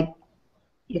universe. Like,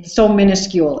 it's so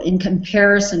minuscule in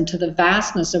comparison to the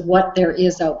vastness of what there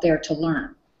is out there to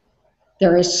learn.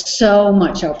 There is so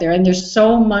much out there, and there's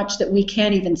so much that we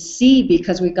can't even see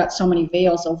because we've got so many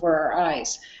veils over our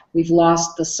eyes. We've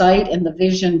lost the sight and the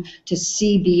vision to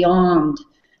see beyond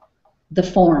the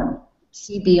form,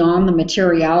 see beyond the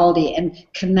materiality, and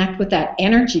connect with that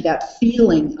energy, that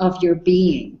feeling of your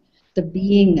being, the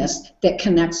beingness that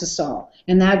connects us all.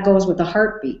 And that goes with the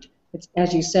heartbeat. It's,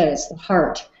 as you said, it's the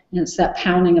heart. And it's that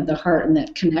pounding of the heart and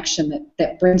that connection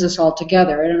that brings us all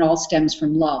together, and it all stems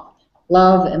from love.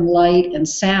 Love and light and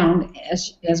sound,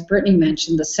 as Brittany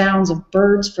mentioned, the sounds of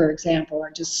birds, for example,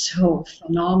 are just so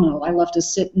phenomenal. I love to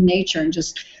sit in nature and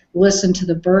just listen to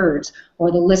the birds, or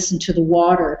to listen to the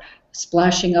water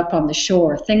splashing up on the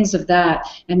shore, things of that,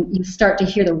 and you start to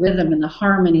hear the rhythm and the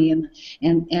harmony, and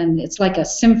it's like a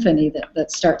symphony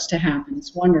that starts to happen.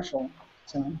 It's wonderful.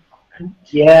 So.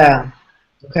 Yeah.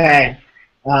 Okay.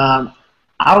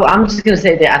 I'm just going to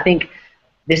say that I think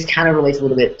this kind of relates a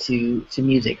little bit to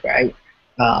music, right?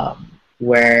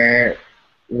 Where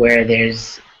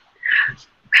there's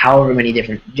however many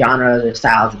different genres or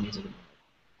styles of music.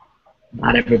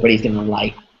 Not everybody's going to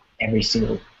like every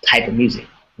single type of music,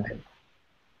 right?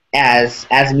 As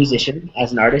a musician,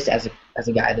 as an artist, as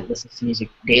a guy that listens to music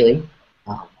daily,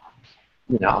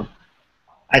 you know,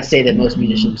 I'd say that most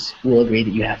musicians will agree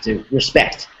that you have to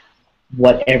respect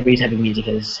what every type of music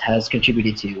has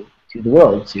contributed to the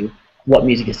world, to what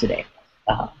music is today.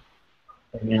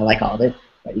 You know, like all of it,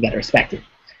 but you got to respect it.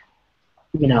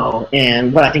 You know,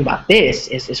 and what I think about this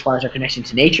is, as far as our connection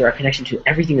to nature, our connection to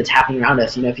everything that's happening around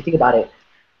us. You know, if you think about it,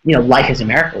 you know, life is a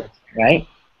miracle, right?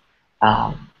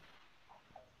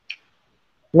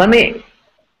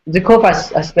 Is it cool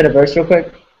if I spit a verse real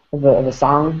quick of a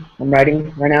song I'm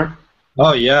writing right now?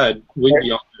 Oh yeah, we'd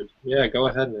be honored. Yeah, go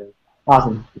ahead, man.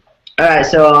 Awesome. All right,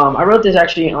 so I wrote this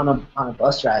actually on a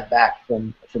bus ride back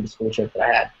from the school trip that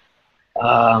I had.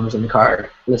 I was in the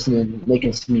car listening,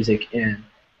 making some music, and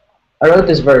I wrote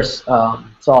this verse. So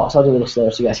I'll do a little slower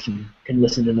so you guys can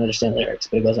listen and understand the lyrics.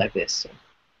 But it goes like this. So,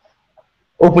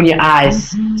 open your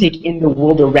eyes, take in the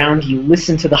world around you,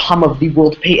 listen to the hum of the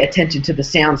world, pay attention to the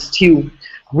sounds too.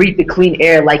 Breathe the clean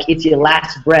air like it's your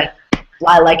last breath.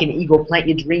 Fly like an eagle, plant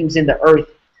your dreams in the earth.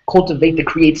 Cultivate the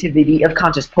creativity of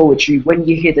conscious poetry. When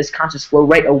you hear this conscious flow,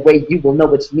 right away you will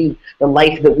know it's me. The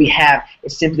life that we have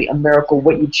is simply a miracle.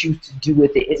 What you choose to do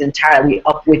with it is entirely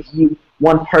up with you.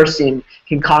 One person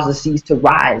can cause the seas to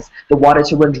rise, the water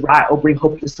to run dry, or bring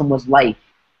hope to someone's life.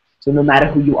 So no matter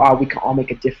who you are, we can all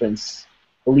make a difference.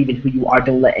 Believe in who you are.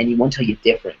 Don't let anyone tell you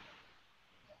different.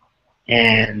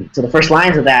 And so the first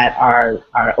lines of that are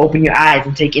open your eyes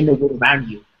and take in the world around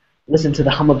you. Listen to the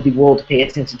hum of the world. Pay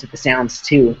attention to the sounds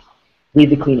too.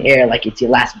 Breathe the clean air like it's your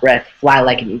last breath. Fly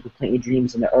like an eagle. Plant your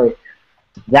dreams in the earth.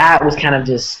 That was kind of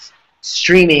just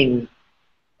streaming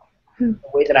the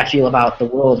way that I feel about the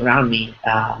world around me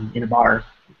in a bar.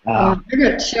 I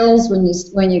got chills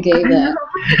when you gave that.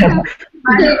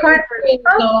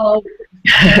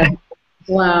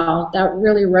 Wow, that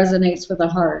really resonates with the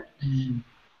heart.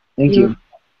 Thank you.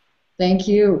 Thank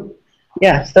you.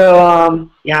 Yeah, so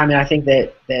yeah, I mean, I think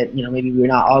that you know, maybe we're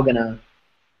not all gonna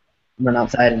run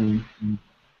outside and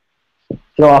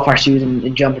throw off our shoes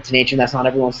and jump into nature. That's not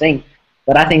everyone's thing.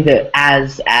 But I think that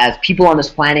as people on this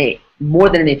planet, more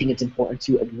than anything, it's important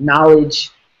to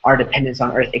acknowledge our dependence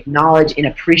on Earth, acknowledge and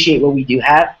appreciate what we do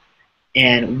have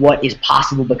and what is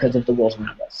possible because of the world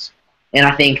around us. And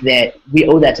I think that we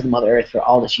owe that to the Mother Earth for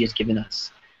all that she has given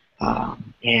us.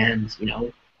 And you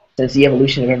know, since the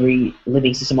evolution of every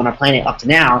living system on our planet up to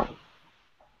now,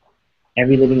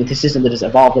 every living system that has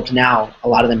evolved up to now, a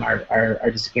lot of them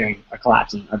are disappearing, are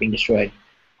collapsing, are being destroyed.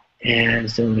 And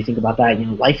so when we think about that, you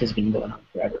know, life has been going on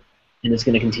forever, and it's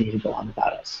going to continue to go on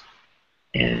without us.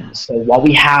 And so while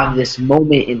we have this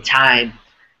moment in time,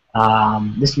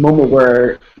 this moment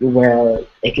where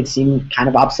it can seem kind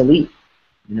of obsolete,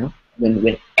 you know,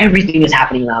 when everything is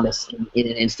happening around us in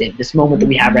an instant, this moment that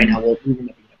we have right now, we will never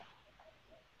get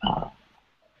back.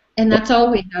 And that's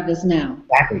all we have is now.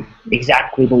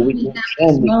 Exactly. But what we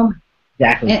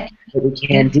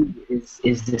can do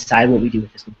is decide what we do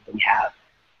with this moment that we have,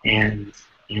 and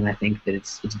I think that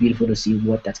it's beautiful to see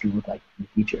what that's going to look like in the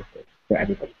future for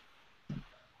everybody.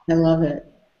 I love it.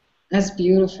 That's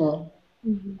beautiful.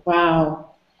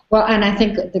 Wow. Well, and I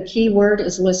think the key word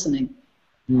is listening.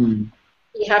 You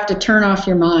have to turn off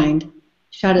your mind,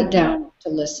 shut it down to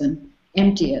listen,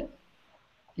 empty it,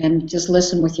 and just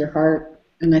listen with your heart.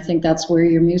 And I think that's where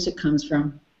your music comes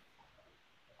from.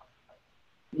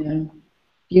 Yeah,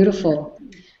 beautiful.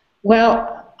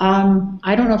 Well,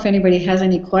 I don't know if anybody has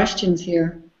any questions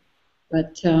here.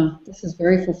 But this is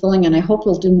very fulfilling, and I hope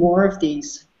we'll do more of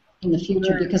these in the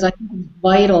future, because I think it's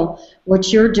vital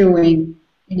what you're doing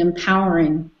in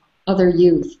empowering other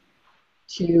youth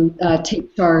to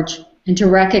take charge and to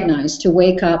recognize, to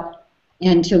wake up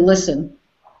and to listen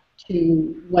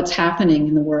to what's happening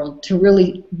in the world, to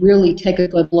really, really take a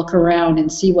good look around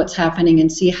and see what's happening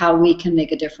and see how we can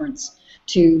make a difference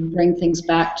to bring things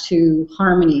back to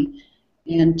harmony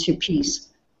and to peace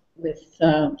with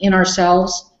in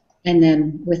ourselves and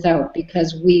then without,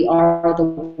 because we are the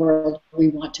world we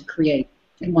want to create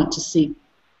and want to see.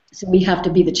 So we have to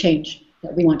be the change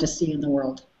that we want to see in the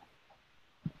world.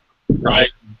 Right.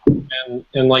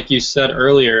 And like you said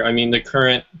earlier, I mean, the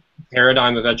current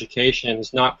paradigm of education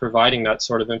is not providing that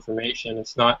sort of information.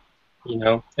 It's not, you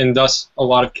know, and thus a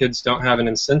lot of kids don't have an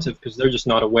incentive because they're just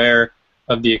not aware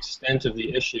of the extent of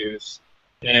the issues.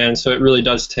 And so it really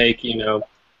does take, you know,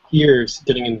 peers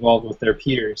getting involved with their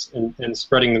peers and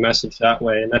spreading the message that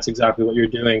way, and that's exactly what you're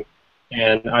doing.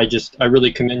 And I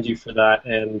really commend you for that.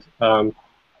 And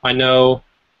I know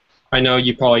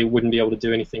you probably wouldn't be able to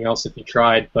do anything else if you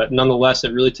tried, but nonetheless,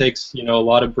 it really takes, you know, a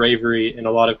lot of bravery and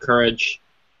a lot of courage,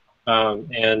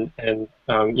 and you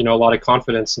know, a lot of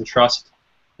confidence and trust.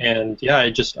 And yeah,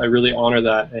 I really honor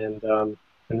that, and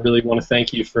really want to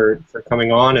thank you for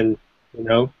coming on and, you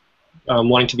know,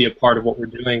 wanting to be a part of what we're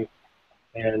doing.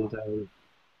 And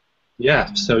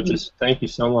yeah, so just thank you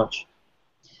so much.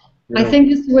 I think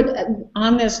this would,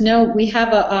 on this note, we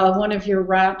have one of your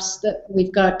raps that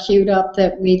we've got queued up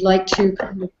that we'd like to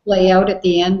kind of play out at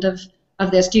the end of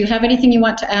this. Do you have anything you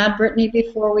want to add, Brittany,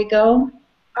 before we go?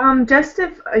 Just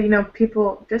if you know,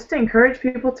 people, just to encourage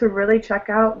people to really check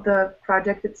out the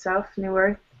project itself, New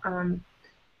Earth,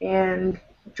 and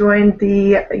join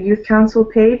the Youth Council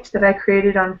page that I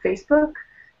created on Facebook.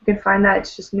 You can find that.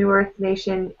 It's just New Earth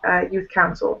Nation Youth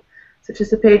Council. So it's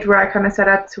just a page where I kind of set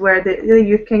up to where the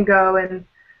youth can go and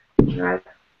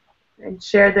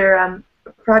share their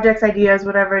projects, ideas,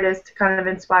 whatever it is, to kind of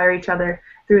inspire each other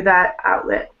through that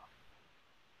outlet.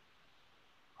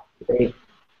 Great.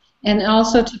 And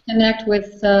also to connect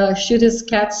with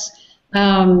Xiuhtezcat's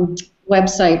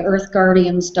website,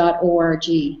 earthguardians.org,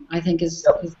 I think is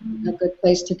a good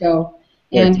place to go.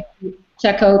 And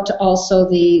check out also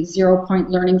the 0 Point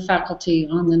Learning faculty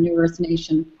on the New Earth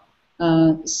Nation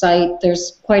site.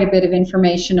 There's quite a bit of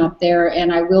information up there,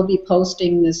 and I will be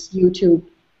posting this YouTube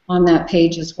on that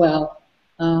page as well.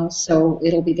 So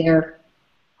it'll be there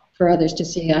for others to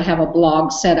see. I have a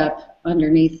blog set up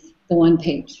underneath the one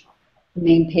page, the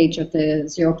main page of the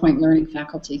 0 Point Learning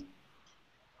faculty.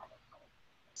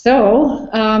 So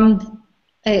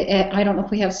I don't know if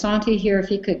we have Santi here. If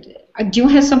he could, do you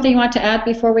have something you want to add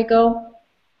before we go?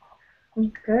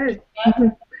 Good.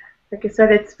 Like I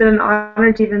said, it's been an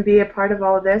honor to even be a part of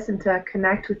all of this and to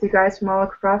connect with you guys from all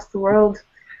across the world.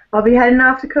 I'll be heading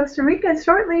off to Costa Rica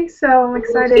shortly, so I'm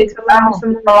excited to learn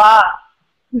some more.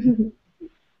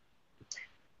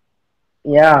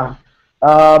 Yeah,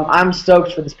 I'm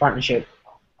stoked for this partnership.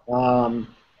 I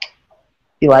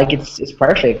feel like it's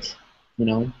perfect, you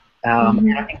know.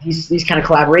 And I think these kind of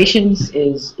collaborations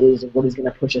is what is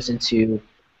going to push us into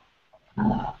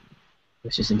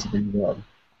the new world.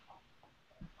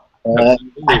 I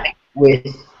think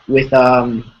with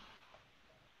all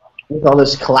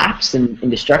this collapse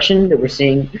and destruction that we're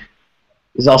seeing,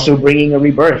 is also bringing a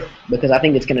rebirth, because I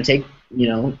think it's going to take, you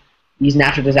know, these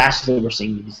natural disasters that we're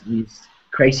seeing, these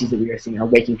crises that we are seeing, are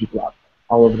waking people up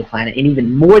all over the planet, and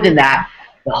even more than that,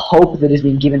 the hope that is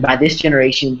being given by this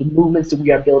generation, the movements that we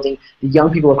are building, the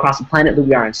young people across the planet that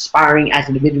we are inspiring as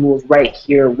individuals right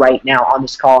here, right now on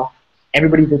this call.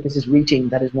 Everybody that this is reaching,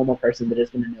 that is one more person that is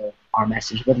going to know our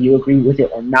message. Whether you agree with it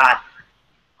or not,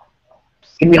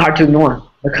 it's going to be hard to ignore,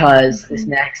 because this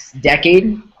next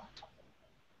decade,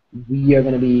 we are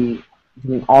going to be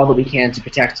doing all that we can to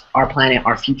protect our planet,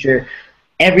 our future.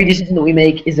 Every decision that we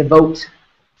make is a vote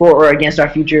for or against our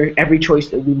future. Every choice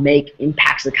that we make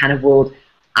impacts the kind of world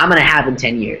I'm going to have in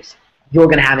 10 years. You're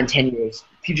going to have in 10 years.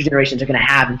 Future generations are going to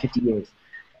have in 50 years.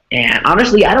 And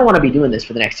honestly, I don't want to be doing this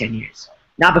for the next 10 years.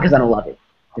 Not because I don't love it,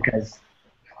 because,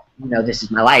 you know, this is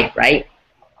my life, right?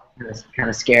 I was kind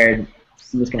of scared to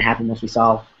see what's going to happen once we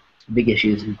solve big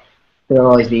issues. And there'll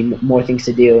always be more things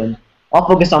to do. And I'll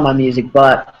focus on my music,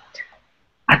 but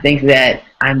I think that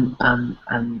I'm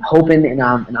hoping and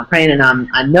I'm praying and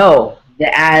I know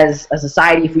that as a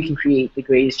society, if we can create the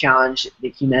greatest challenge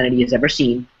that humanity has ever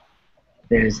seen,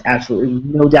 there's absolutely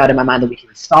no doubt in my mind that we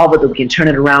can solve it, that we can turn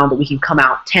it around, that we can come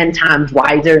out 10 times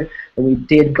wiser than we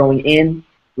did going in,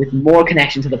 with more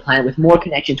connection to the planet, with more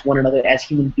connection to one another as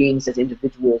human beings, as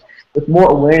individuals, with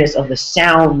more awareness of the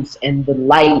sounds and the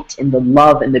light and the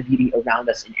love and the beauty around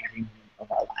us in every moment.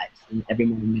 our lives and every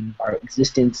moment of our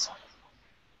existence.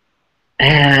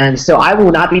 And so I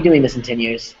will not be doing this in 10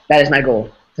 years. That is my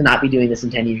goal, to not be doing this in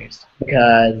 10 years,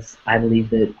 because I believe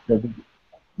that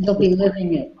You'll be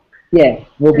living it. yeah,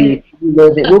 we'll be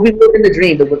living the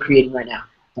dream that we're creating right now.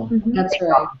 So That's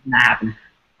right. That happen.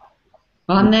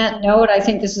 On that note, I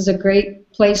think this is a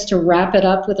great place to wrap it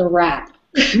up with a rap.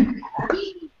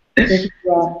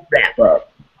 Wrap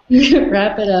up.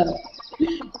 Wrap it up.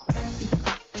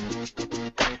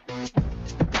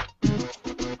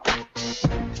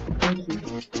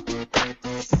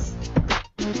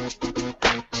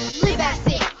 Live as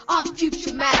it, our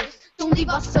future matters. Don't leave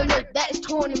us under that is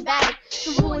torn and battered.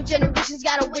 The ruling generation's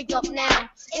gotta wake up now,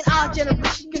 and our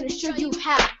generation's gonna show you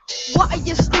how. Why are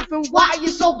you sleeping? Why are you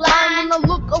so blind? When I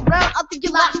look around, I think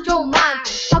you lost your mind.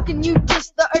 How can you diss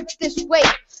the earth this way?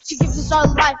 She gives us our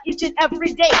life each and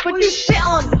every day, but you spit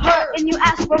on her and you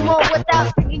ask for more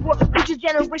without thinking what future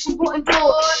generations will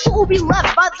endure. Who will be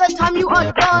left by the time you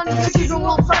are done? Your children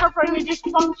will suffer from your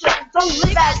dysfunction. So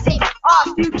live as if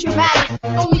our future matters.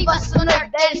 Don't leave us on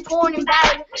earth that is torn and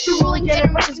battered. The ruling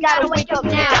generation's gotta wake up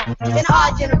now, and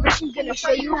our generation's gonna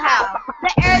show you how.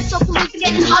 The air is so polluted, it's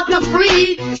getting hard to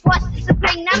breathe. What's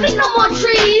disappearing? Now there's no more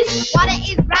trees. Water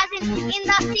is rising in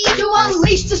the sea to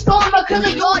unleash the storm because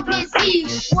of your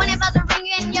disease. Whenever the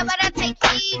ringing, you better take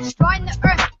heed. Destroying the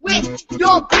earth with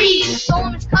your greed.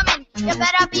 Storm is coming, you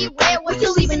better beware. What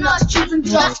you're leaving us choosing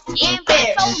just and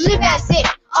fair. So live as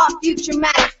if our future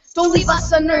matters. Don't leave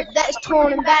us on earth that is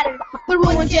torn and battered. The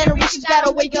ruling generation's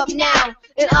gotta wake up now,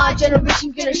 and our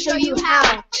generation's gonna show you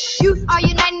how. Youth are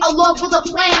uniting all over the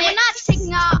planet. We're not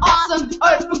taking our awesome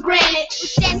earth for granted. We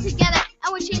stand together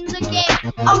and we change the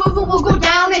game. Our movement will go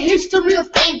down in history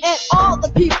of fame. And all the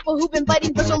people who've been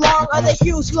fighting for so long are the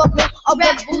heroes who have made our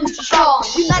revolution strong.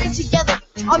 United together,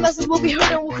 our message will be heard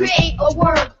and we'll create a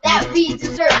world that we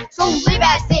deserve. So live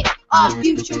as if our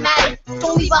future matters.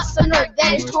 Don't leave us on earth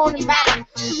that is torn and battered.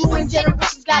 The ruling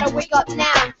generation's gotta wake up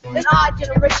now, and our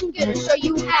generation gonna show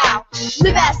you how.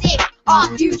 Live as if our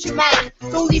future matters.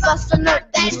 Don't leave us on earth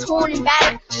that is torn and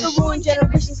battered. The ruling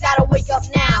generation's gotta wake up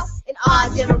now, and our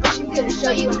generation gonna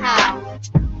show you how.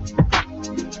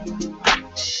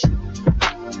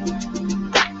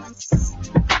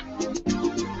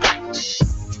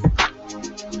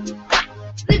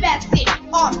 Live as it,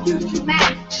 our future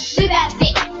matters. Live as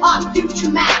it, our future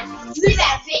matters. Live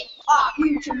as it, our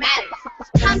future matters.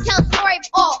 Time tells story of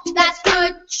all that's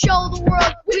good. Show the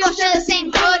world we all share the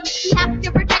same hood. We have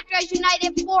to protect our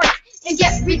united force and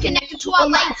get reconnected to our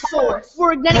light source.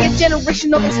 We're igniting a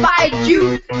generation of inspired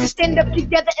youth to stand up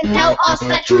together and tell us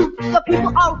the truth. The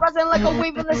people are rising like a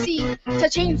wave in the sea to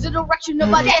change the direction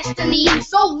of our destiny.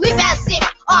 So live as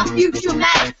if our future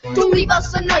matters. Don't leave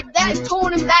us on earth that is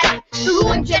torn and battered. The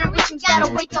ruling generation's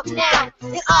gotta wake up now,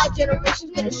 and our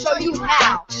generation's gonna show you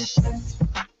how.